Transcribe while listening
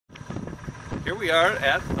Here we are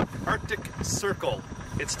at Arctic Circle.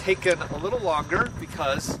 It's taken a little longer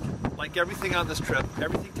because, like everything on this trip,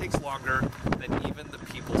 everything takes longer than even the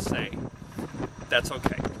people say. That's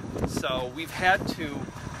okay. So we've had to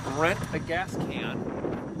rent a gas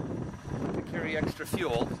can to carry extra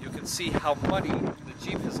fuel. You can see how muddy the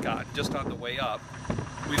Jeep has gotten just on the way up.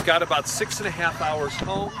 We've got about 6.5 hours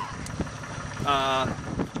home,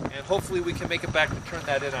 and hopefully we can make it back to turn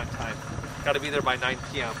that in on time. Got to be there by 9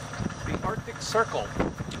 p.m. The Arctic Circle,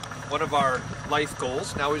 one of our life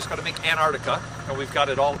goals. Now we just got to make Antarctica, and we've got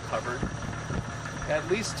it all covered. At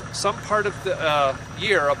least some part of the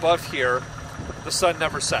year above here, the sun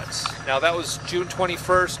never sets. Now that was June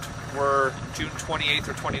 21st, we're June 28th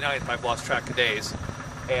or 29th, I've lost track of days.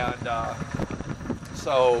 And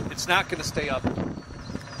so it's not going to stay up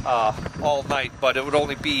all night, but it would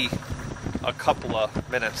only be a couple of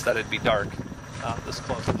minutes that it'd be dark this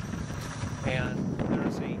close. And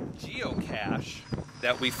there's a geocache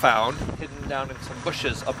that we found hidden down in some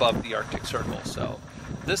bushes above the Arctic Circle. So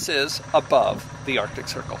this is above the Arctic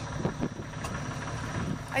Circle.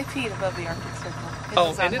 I peed above the Arctic Circle.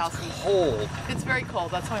 Oh, and it's cold. It's very cold.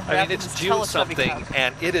 That's why I'm I mean, it's June something,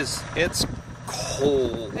 and it's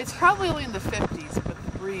cold. It's probably only in the 50s, but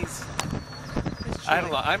the breeze. I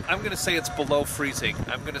don't know. I'm going to say it's below freezing.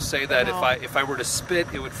 I'm going to say that if I were to spit,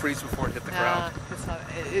 it would freeze before it hit the ground. It's not.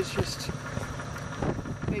 It's just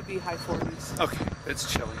maybe high 40s. Okay, it's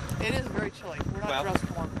chilly. It is very chilly. We're not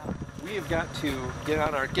dressed warm now. We have got to get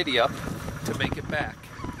on our giddy up to make it back.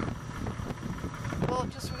 Well,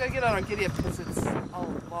 we gotta get on our giddy up because it's a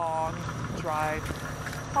long drive.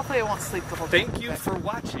 Hopefully, I won't sleep the whole time. Thank you for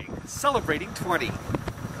watching Celebrating 20.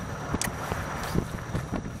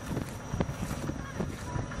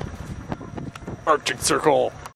 Arctic Circle.